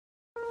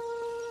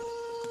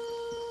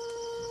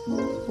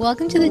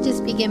Welcome to the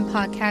Just Begin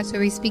podcast,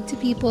 where we speak to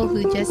people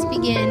who just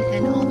begin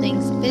and all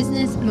things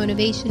business,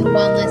 motivation,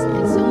 wellness,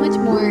 and so much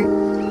more,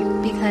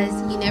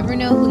 because you never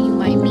know who you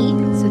might meet,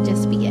 so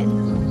just begin.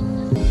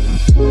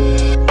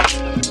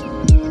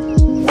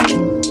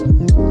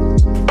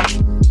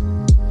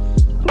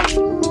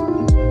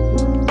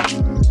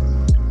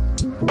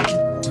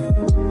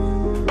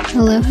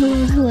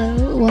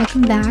 Hello.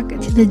 Welcome back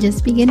to the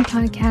Just Begin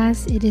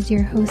podcast. It is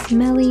your host,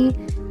 Melly.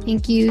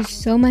 Thank you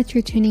so much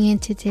for tuning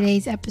into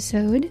today's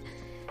episode.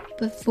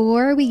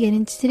 Before we get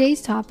into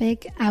today's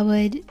topic, I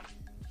would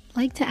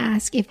like to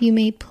ask if you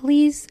may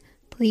please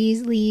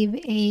leave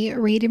a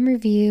rate and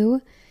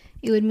review.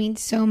 It would mean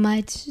so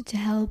much to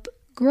help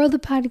grow the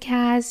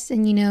podcast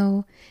and,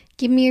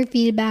 give me your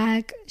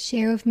feedback.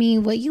 Share with me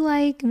what you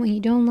like and what you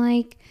don't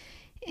like.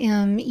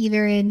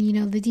 Either in,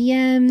 the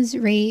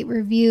DMs, rate,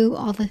 review,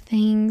 all the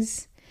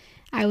things.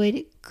 I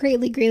would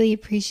greatly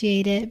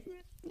appreciate it,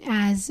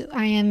 as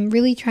I am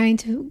really trying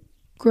to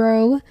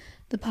grow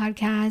the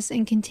podcast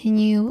and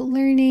continue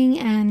learning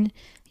and,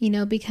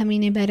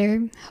 becoming a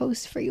better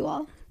host for you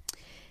all.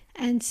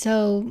 And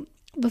so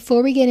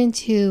before we get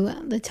into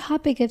the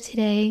topic of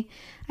today,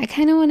 I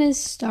kind of want to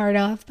start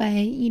off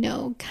by,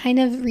 kind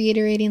of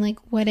reiterating like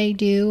what I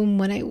do and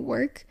what I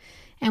work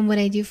and what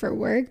I do for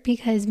work,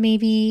 because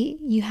maybe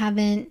you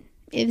haven't,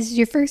 if this is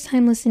your first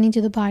time listening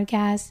to the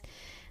podcast,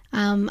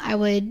 I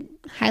would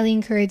highly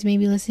encourage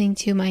maybe listening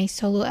to my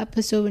solo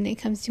episode when it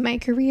comes to my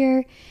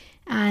career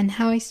and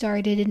how I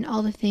started and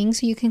all the things,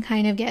 so you can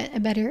kind of get a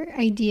better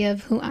idea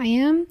of who I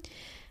am.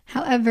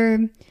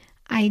 However,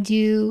 I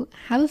do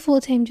have a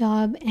full-time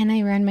job and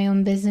I run my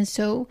own business,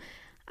 so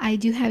I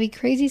do have a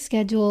crazy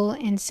schedule,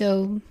 and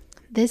so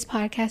this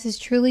podcast is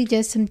truly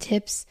just some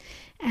tips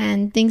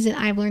and things that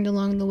I've learned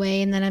along the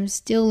way and that I'm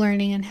still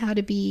learning on how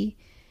to be,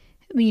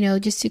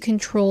 just to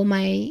control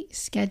my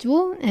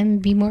schedule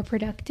and be more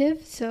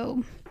productive.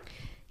 So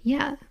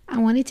yeah, I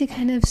wanted to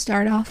kind of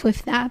start off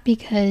with that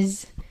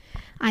because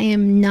I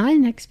am not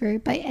an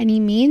expert by any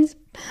means.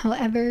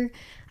 However,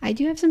 I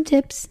do have some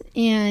tips,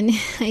 and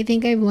I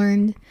think I've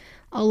learned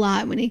a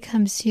lot when it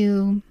comes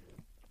to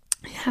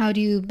how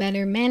to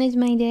better manage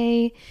my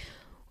day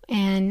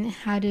and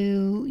how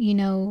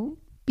to,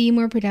 be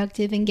more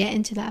productive and get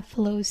into that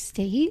flow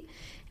state.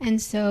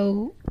 And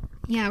so,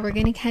 yeah, we're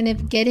going to kind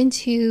of get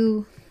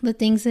into the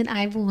things that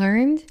I've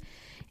learned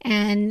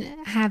and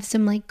have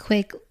some like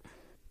quick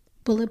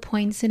bullet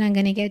points that I'm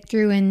going to get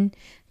through, and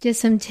just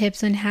some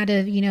tips on how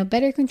to,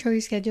 better control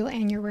your schedule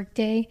and your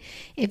workday.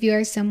 If you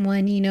are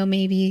someone,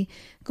 maybe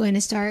going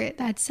to start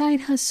that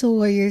side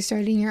hustle, or you're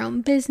starting your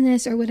own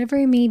business, or whatever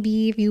it may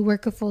be, if you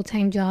work a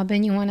full-time job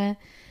and you want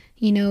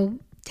to,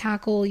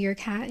 tackle your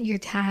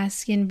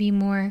task and be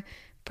more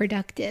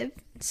productive.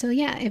 So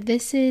yeah, if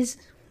this is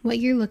what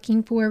you're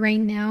looking for right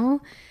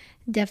now,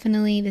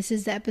 definitely this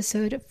is the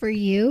episode for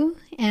you.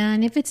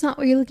 And if it's not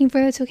what you're looking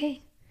for, that's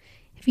okay.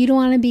 If you don't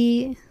want to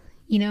be,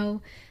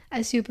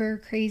 a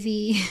super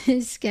crazy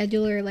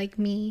scheduler like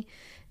me,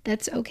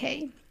 that's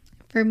okay.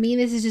 For me,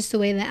 this is just the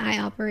way that I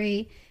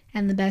operate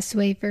and the best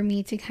way for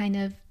me to kind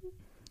of,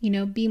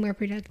 be more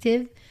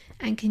productive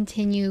and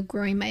continue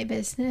growing my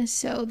business.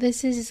 So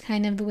this is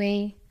kind of the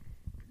way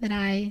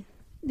that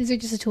these are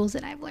just the tools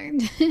that I've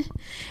learned.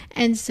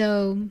 And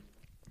so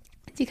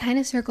to kind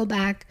of circle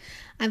back,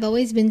 I've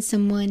always been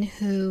someone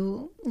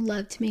who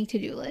loved to make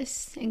to-do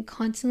lists and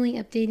constantly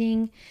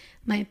updating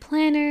my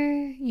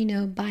planner,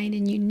 buying a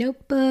new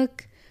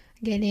notebook,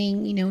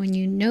 getting, a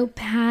new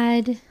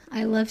notepad.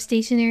 I love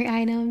stationery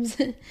items.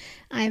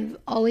 I've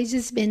always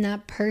just been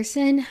that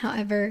person.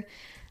 However,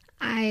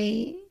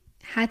 I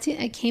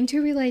came to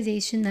a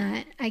realization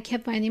that I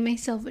kept finding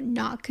myself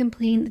not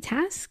completing the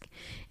task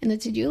and the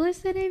to-do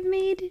list that I've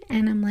made.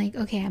 And I'm like,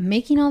 okay, I'm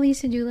making all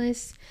these to-do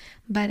lists,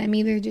 but I'm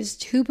either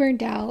just too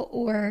burnt out,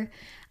 or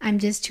I'm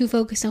just too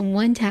focused on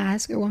one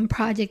task or one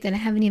project that I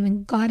haven't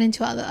even got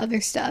into all the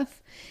other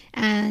stuff.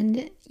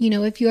 And,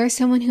 if you are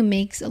someone who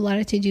makes a lot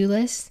of to-do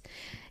lists,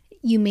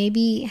 you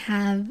maybe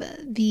have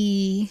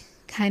the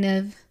kind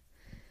of,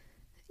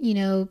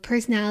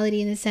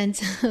 personality in the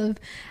sense of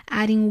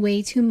adding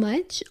way too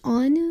much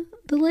on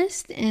the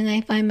list. And I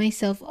find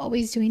myself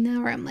always doing that,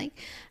 where I'm like,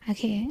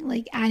 okay,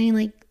 like adding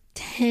like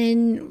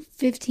 10,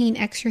 15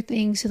 extra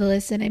things to the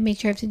list that I make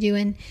sure I have to do.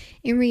 And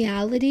in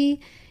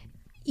reality,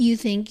 you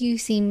think you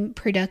seem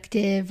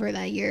productive, or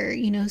that you're,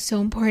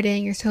 so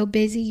important, you're so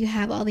busy, you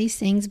have all these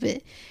things,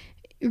 but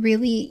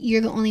really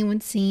you're the only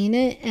one seeing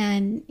it.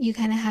 And you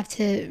kind of have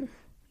to,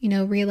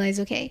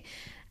 realize, okay,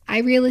 I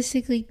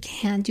realistically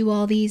can't do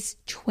all these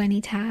 20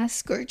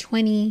 tasks or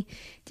 20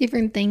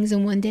 different things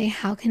in one day.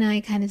 How can I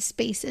kind of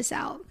space this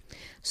out?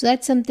 So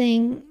that's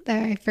something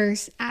that I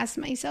first asked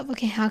myself.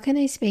 Okay, how can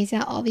I space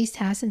out all these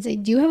tasks, since I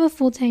do have a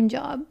full-time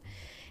job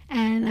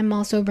and I'm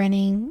also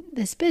running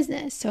this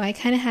business? So I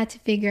kind of had to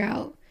figure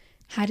out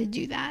how to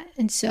do that.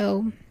 And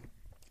so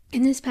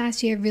in this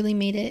past year, I've really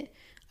made it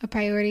a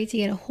priority to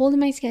get a hold of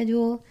my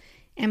schedule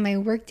and my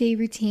workday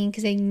routine,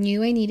 because I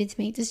knew I needed to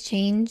make this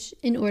change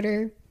in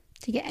order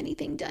to get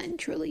anything done,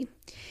 truly.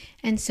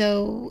 And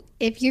so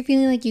if you're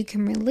feeling like you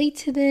can relate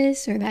to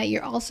this or that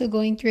you're also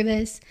going through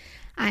this,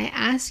 I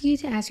ask you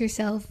to ask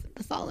yourself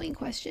the following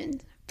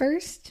questions.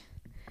 First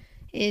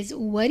is,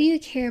 what do you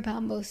care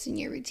about most in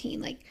your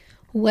routine? Like,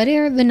 what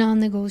are the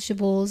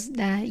non-negotiables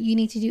that you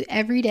need to do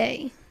every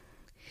day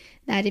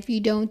that if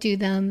you don't do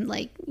them,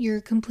 like,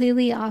 you're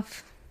completely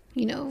off,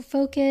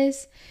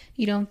 focus,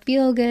 you don't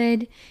feel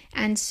good?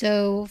 And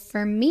so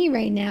for me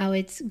right now,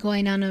 it's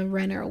going on a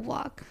run or a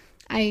walk.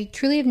 I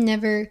truly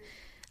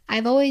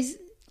I've always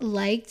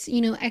liked,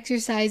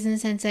 exercise in the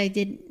sense I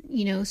did,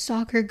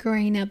 soccer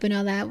growing up and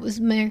all that was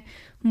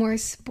more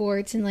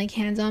sports and like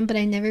hands-on, but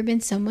I've never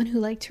been someone who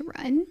liked to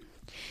run.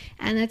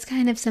 And that's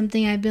kind of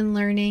something I've been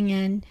learning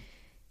and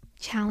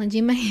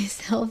challenging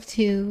myself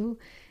to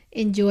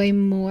enjoy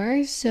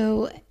more.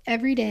 So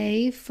every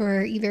day,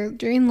 for either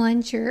during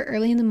lunch or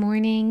early in the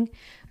morning,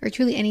 or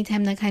truly any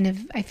time that kind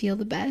of I feel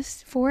the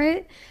best for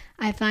it,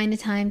 I find a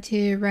time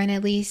to run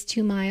at least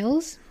 2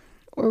 miles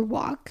or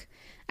walk.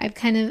 I've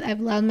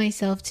allowed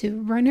myself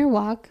to run or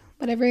walk,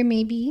 whatever it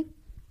may be.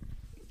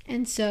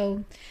 And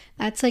so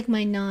that's like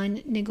my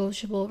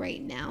non-negotiable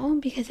right now,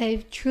 because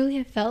I truly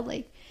have felt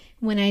like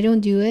when I don't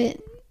do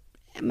it,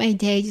 my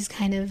day just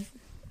kind of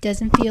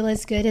doesn't feel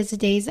as good as the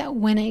days that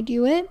when I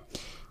do it,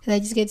 because I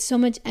just get so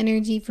much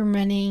energy from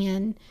running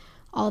and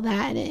all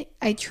that. And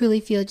I truly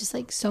feel just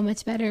like so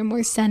much better and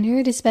more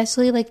centered,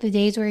 especially like the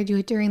days where I do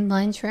it during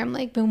lunch, where I'm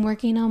like been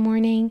working all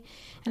morning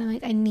and I'm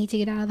like, I need to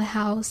get out of the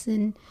house,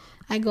 and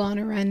I go on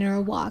a run or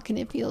a walk and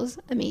it feels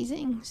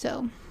amazing.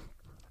 So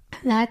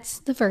that's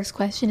the first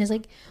question, is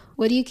like,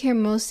 what do you care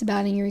most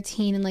about in your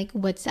routine, and like,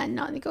 what's that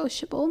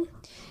non-negotiable?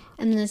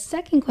 And then the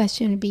second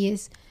question would be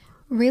is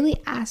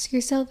really ask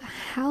yourself,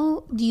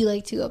 how do you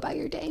like to go about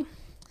your day?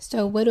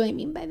 So what do I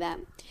mean by that?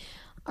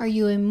 Are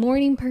you a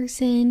morning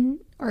person?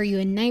 Are you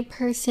a night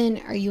person?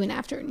 Are you an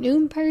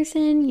afternoon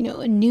person?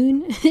 A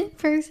noon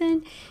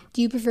person?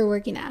 Do you prefer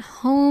working at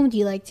home? Do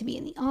you like to be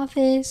in the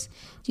office?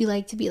 Do you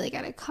like to be like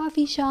at a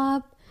coffee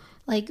shop?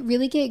 Like,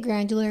 really get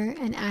granular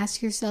and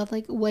ask yourself,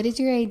 like, what is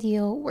your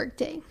ideal work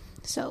day?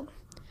 So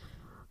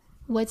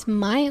what's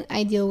my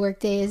ideal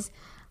work day is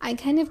I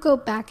kind of go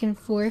back and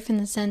forth in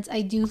the sense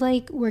I do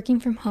like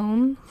working from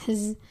home,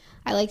 because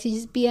I like to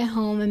just be at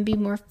home and be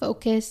more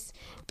focused,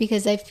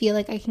 because I feel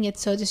like I can get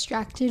so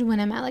distracted when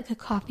I'm at like a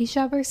coffee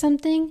shop or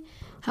something.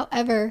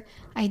 However,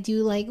 I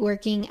do like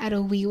working at a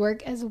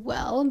WeWork as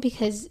well,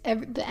 because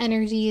the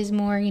energy is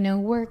more,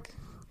 work.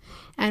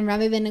 And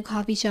rather than a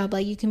coffee shop,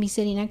 like you can be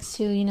sitting next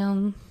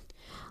to,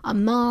 a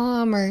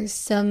mom or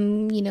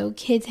some,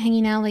 kids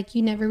hanging out. Like,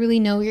 you never really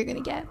know what you're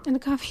going to get in a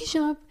coffee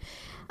shop.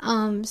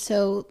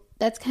 So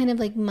that's kind of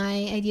like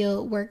my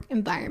ideal work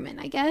environment,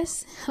 I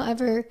guess.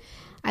 However,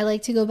 I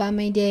like to go about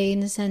my day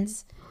in the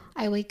sense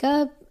I wake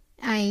up,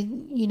 I,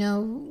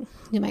 do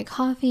my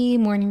coffee,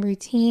 morning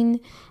routine.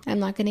 I'm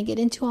not going to get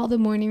into all the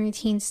morning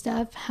routine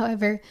stuff.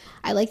 However,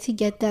 I like to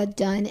get that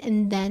done,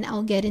 and then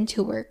I'll get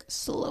into work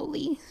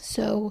slowly.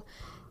 So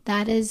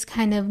that is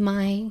kind of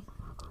my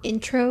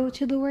intro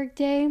to the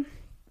workday.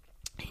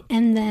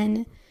 And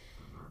then,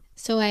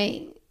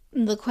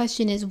 the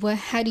question is,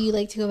 how do you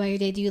like to go about your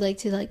day? Do you like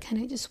to like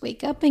kind of just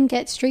wake up and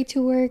get straight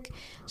to work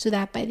so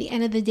that by the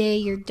end of the day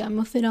you're done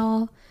with it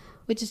all,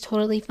 which is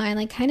totally fine.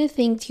 Like, kind of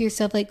think to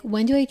yourself, like,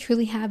 when do I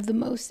truly have the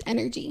most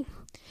energy?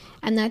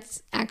 And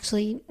that's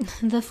actually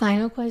the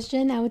final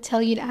question I would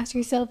tell you to ask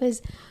yourself,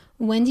 is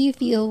when do you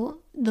feel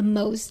the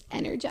most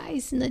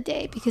energized in the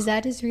day? Because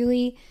that is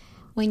really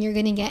when you're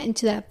going to get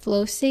into that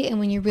flow state and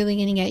when you're really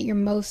going to get your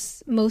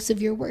most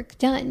of your work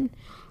done.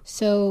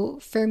 So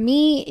for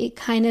me, it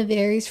kind of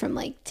varies from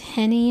like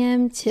 10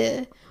 a.m.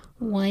 to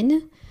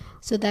 1.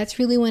 So that's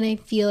really when I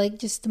feel like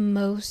just the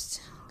most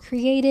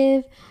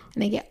creative,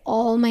 and I get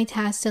all my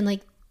tasks done,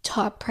 like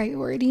top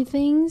priority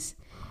things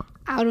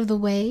out of the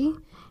way.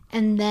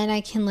 And then I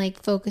can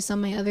like focus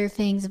on my other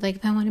things. Like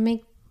if I want to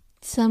make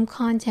some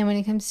content when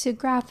it comes to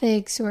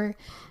graphics or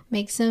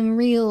make some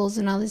reels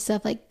and all this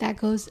stuff, like that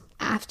goes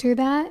after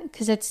that,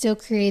 because that's still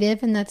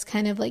creative and that's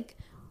kind of like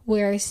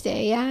where I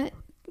stay at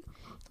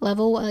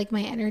level, like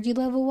my energy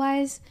level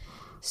wise.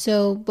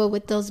 So, but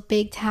with those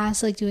big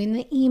tasks, like doing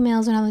the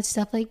emails and all that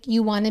stuff, like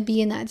you want to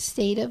be in that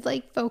state of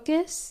like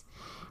focus.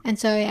 And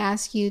so I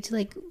ask you to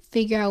like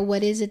figure out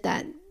what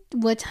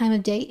time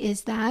of day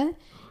is that,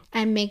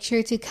 and make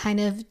sure to kind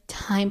of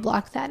time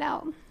block that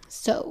out.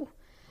 So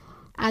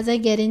as I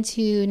get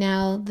into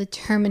now the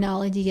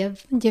terminology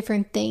of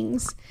different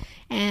things,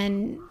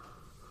 and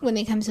when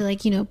it comes to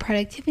like,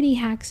 productivity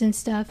hacks and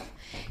stuff,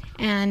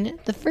 and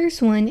the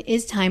first one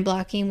is time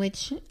blocking,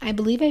 which I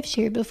believe I've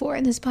shared before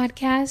in this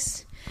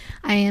podcast.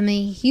 I am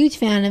a huge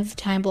fan of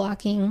time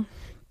blocking.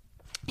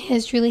 It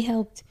has truly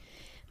helped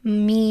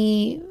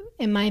me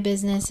in my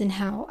business and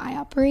how I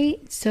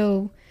operate.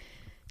 So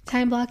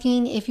time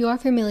blocking, if you are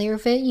familiar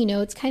with it,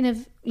 it's kind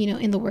of,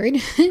 in the word,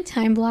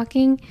 time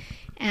blocking.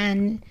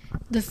 And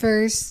the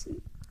first,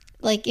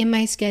 like in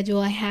my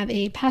schedule, I have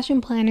a passion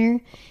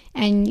planner,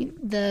 and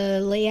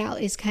the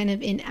layout is kind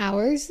of in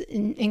hours,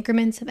 in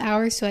increments of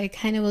hours. So I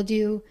kind of will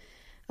do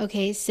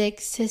okay,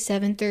 6 to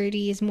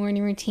 7:30 is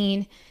morning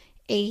routine,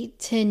 8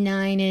 to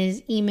 9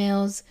 is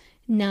emails,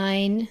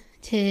 9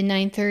 to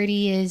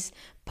 9:30 is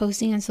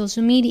posting on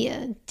social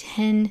media,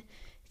 10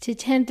 to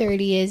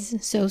 10:30 is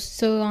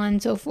so on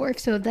and so forth.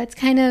 So that's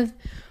kind of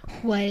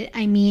what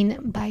I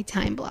mean by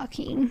time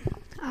blocking.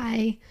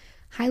 I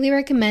highly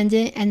recommend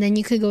it. And then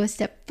you could go a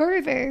step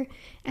further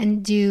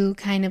and do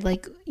kind of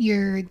like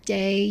your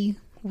day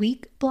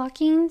week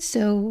blocking.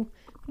 So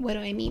what do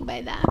I mean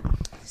by that?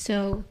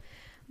 So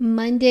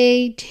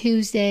Monday,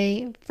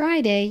 Tuesday,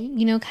 Friday,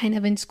 kind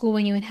of in school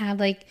when you would have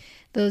like,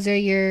 those are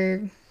your,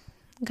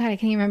 God, I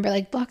can't remember,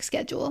 like block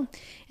schedule.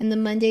 And the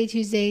Monday,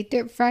 Tuesday,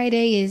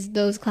 Friday is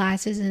those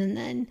classes. And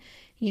then,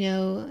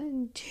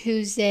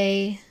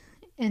 Tuesday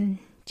and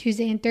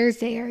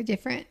Thursday are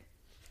different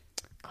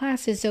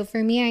classes. So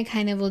for me, I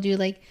kind of will do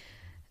like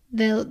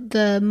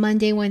the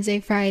Monday, Wednesday,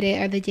 Friday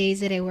are the days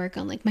that I work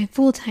on like my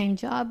full-time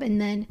job.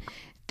 And then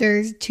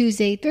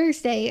Tuesday,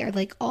 Thursday are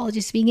like all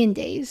just begin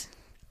days,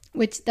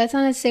 which that's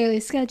not necessarily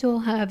a schedule.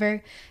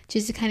 However,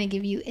 just to kind of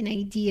give you an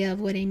idea of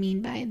what I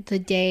mean by the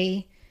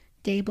day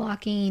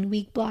blocking,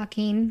 week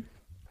blocking.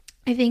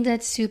 I think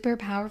that's super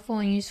powerful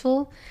and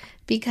useful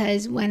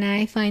because when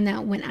I find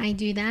that when I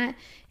do that,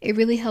 it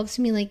really helps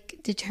me like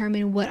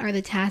determine what are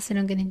the tasks that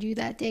I'm going to do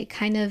that day.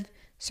 Kind of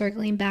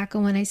circling back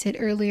on what I said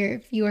earlier,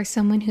 if you are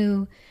someone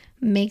who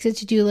makes a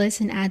to-do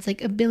list and adds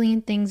like a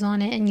billion things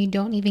on it and you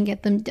don't even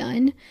get them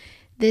done,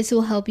 this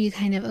will help you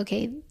kind of,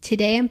 okay,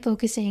 today I'm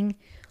focusing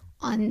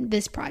on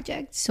this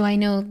project. So I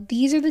know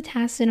these are the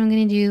tasks that I'm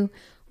going to do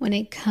when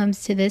it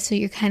comes to this. So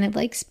you're kind of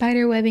like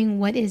spider webbing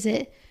what is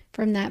it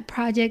from that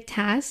project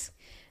task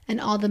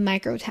and all the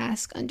micro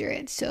tasks under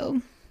it.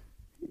 So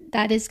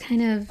that is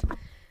kind of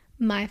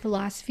my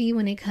philosophy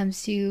when it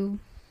comes to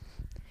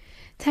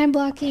time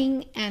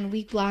blocking and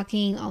week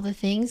blocking, all the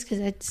things, because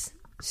it's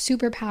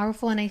super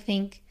powerful and I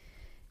think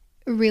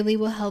really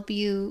will help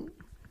you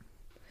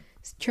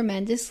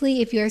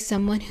tremendously if you're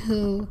someone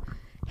who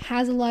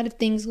has a lot of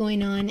things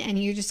going on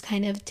and you're just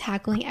kind of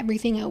tackling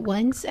everything at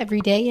once every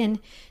day. And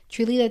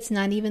truly that's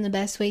not even the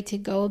best way to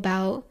go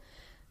about,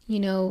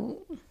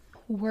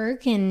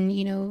 work.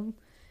 And,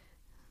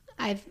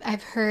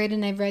 I've heard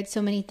and I've read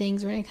so many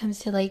things when it comes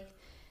to like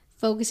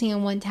focusing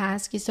on one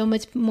task is so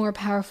much more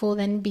powerful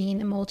than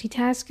being a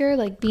multitasker.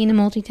 Like being a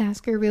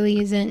multitasker really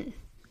isn't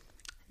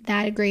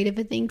that great of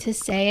a thing to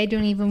say. I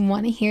don't even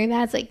want to hear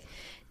that. It's like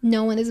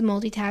no one is a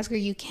multitasker.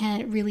 You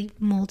can't really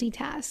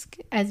multitask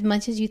as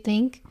much as you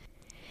think.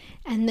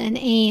 And then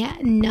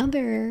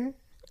another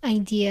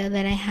idea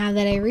that I have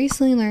that I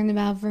recently learned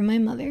about from my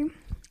mother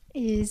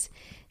is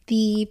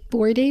the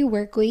 4-day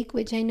work week,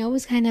 which I know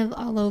is kind of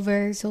all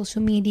over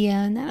social media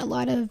and that a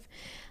lot of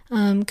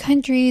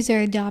countries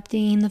are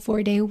adopting the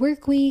 4-day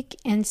work week.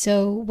 And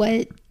so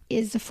what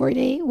is the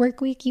 4-day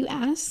work week, you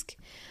ask?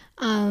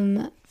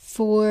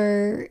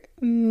 For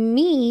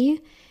me,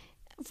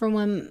 from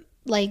when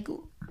like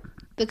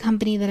the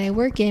company that I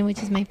work in,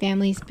 which is my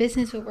family's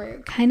business, what we're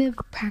kind of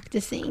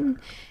practicing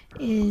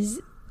is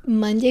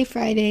Monday,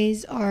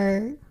 Fridays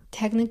are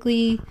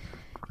technically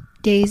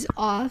days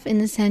off in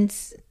the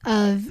sense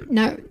of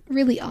not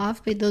really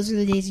off, but those are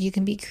the days you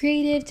can be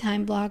creative,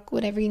 time block,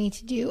 whatever you need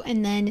to do.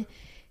 And then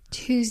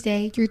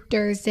Tuesday through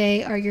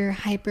Thursday are your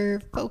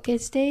hyper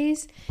focus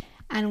days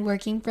and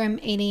working from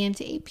 8 a.m.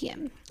 to 8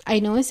 p.m. I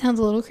know it sounds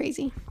a little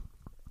crazy.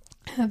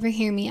 However,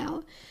 hear me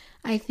out.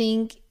 I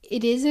think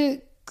it is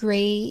a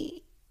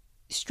great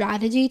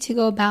strategy to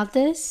go about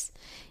this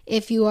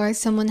if you are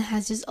someone that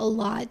has just a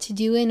lot to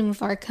do. And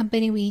with our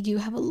company, we do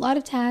have a lot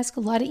of tasks,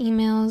 a lot of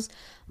emails,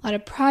 a lot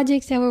of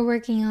projects that we're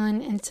working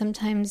on, and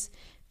sometimes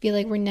feel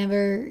like we're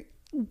never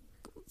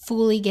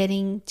fully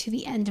getting to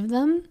the end of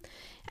them.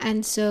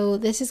 And so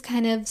this is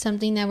kind of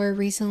something that we're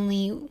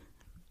recently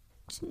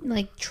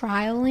like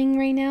trialing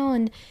right now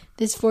in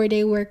this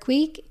 4-day work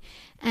week.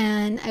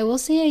 And I will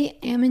say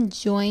I am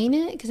enjoying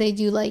it because I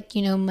do like,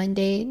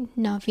 Monday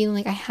not feeling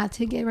like I had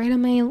to get right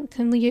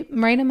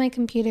on my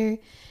computer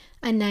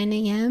at 9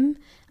 a.m.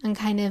 I'm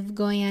kind of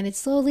going at it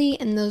slowly.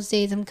 And those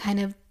days I'm kind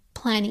of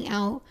planning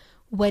out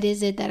what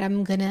is it that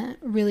I'm going to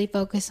really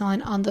focus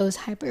on those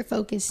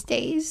hyper-focused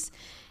days.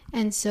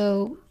 And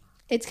so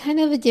it's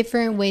kind of a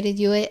different way to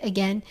do it.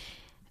 Again,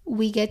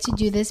 we get to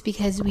do this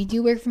because we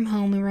do work from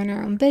home and run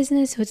our own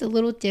business. So it's a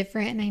little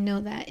different. And I know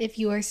that if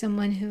you are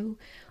someone who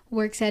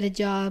works at a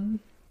job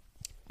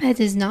that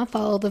does not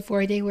follow the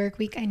 4-day work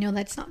week, I know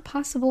that's not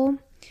possible.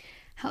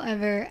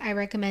 However, I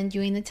recommend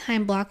doing the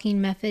time blocking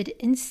method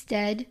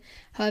instead.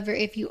 However,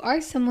 if you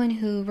are someone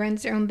who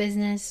runs their own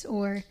business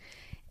or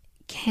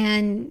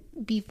can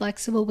be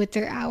flexible with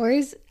their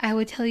hours, I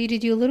would tell you to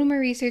do a little more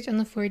research on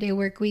the 4-day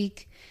work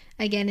week.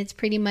 Again, it's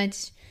pretty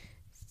much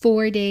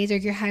 4 days are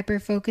your hyper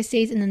focus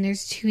days, and then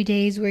there's 2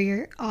 days where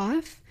you're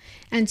off.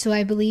 And so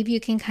I believe you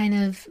can kind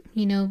of,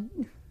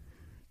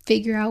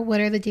 figure out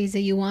what are the days that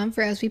you want.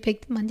 For us, we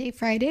picked Monday,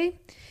 Friday,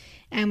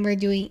 and we're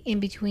doing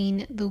in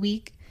between the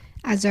week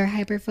as our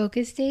hyper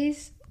focus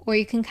days. Or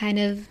you can kind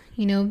of,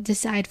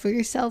 decide for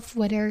yourself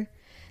what are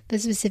the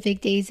specific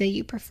days that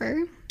you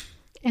prefer.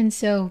 And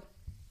so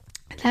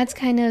That's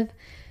kind of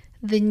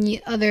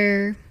the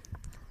other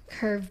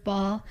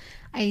curveball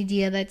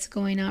idea that's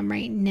going on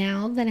right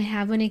now that I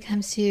have when it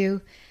comes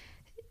to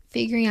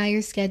figuring out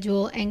your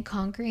schedule and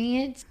conquering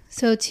it.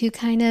 So to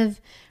kind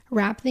of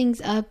wrap things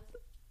up,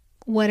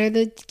 what are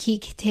the key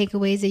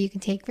takeaways that you can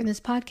take from this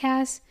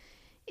podcast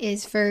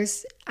is,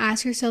 first,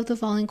 ask yourself the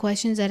following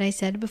questions that I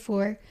said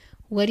before.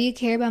 What do you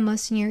care about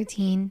most in your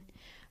routine?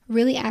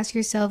 Really ask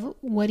yourself,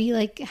 what do you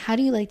like? How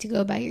do you like to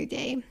go about your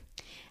day?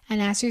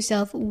 And ask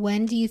yourself,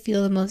 when do you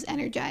feel the most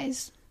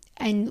energized?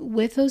 And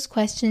with those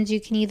questions, you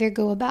can either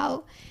go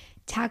about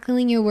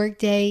tackling your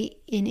workday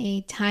in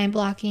a time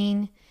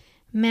blocking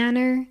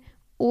manner,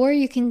 or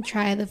you can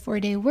try the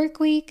 4-day work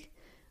week,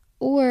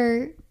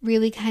 or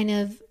really kind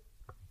of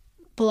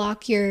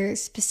block your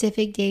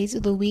specific days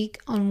of the week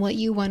on what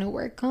you want to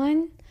work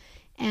on.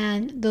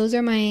 And those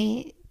are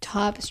my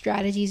top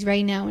strategies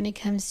right now when it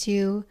comes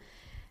to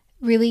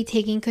really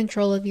taking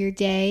control of your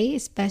day,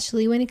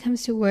 especially when it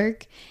comes to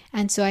work.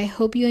 And so I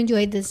hope you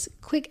enjoyed this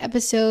quick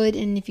episode,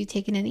 and if you've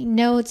taken any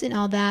notes and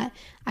all that,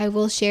 I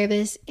will share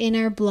this in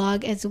our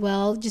blog as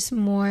well, just a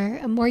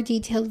more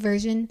detailed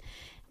version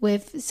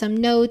with some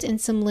notes and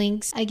some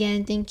links.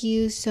 Again, thank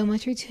you so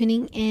much for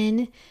tuning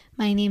in.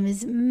 My name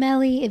is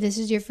Melly. If this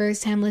is your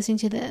first time listening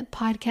to the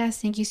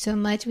podcast, thank you so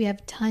much. We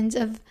have tons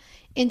of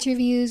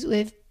interviews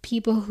with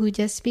people who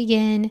just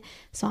begin,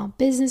 small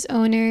business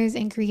owners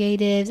and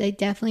creatives. I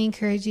definitely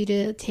encourage you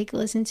to take a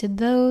listen to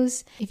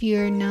those. If you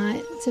are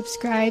not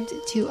subscribed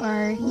to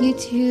our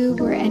YouTube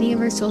or any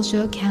of our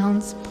social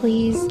accounts,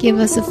 please give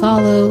us a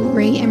follow,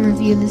 rate and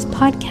review this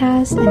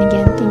podcast. And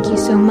again, thank you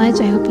so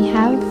much. I hope you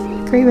have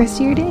a great rest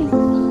of your day.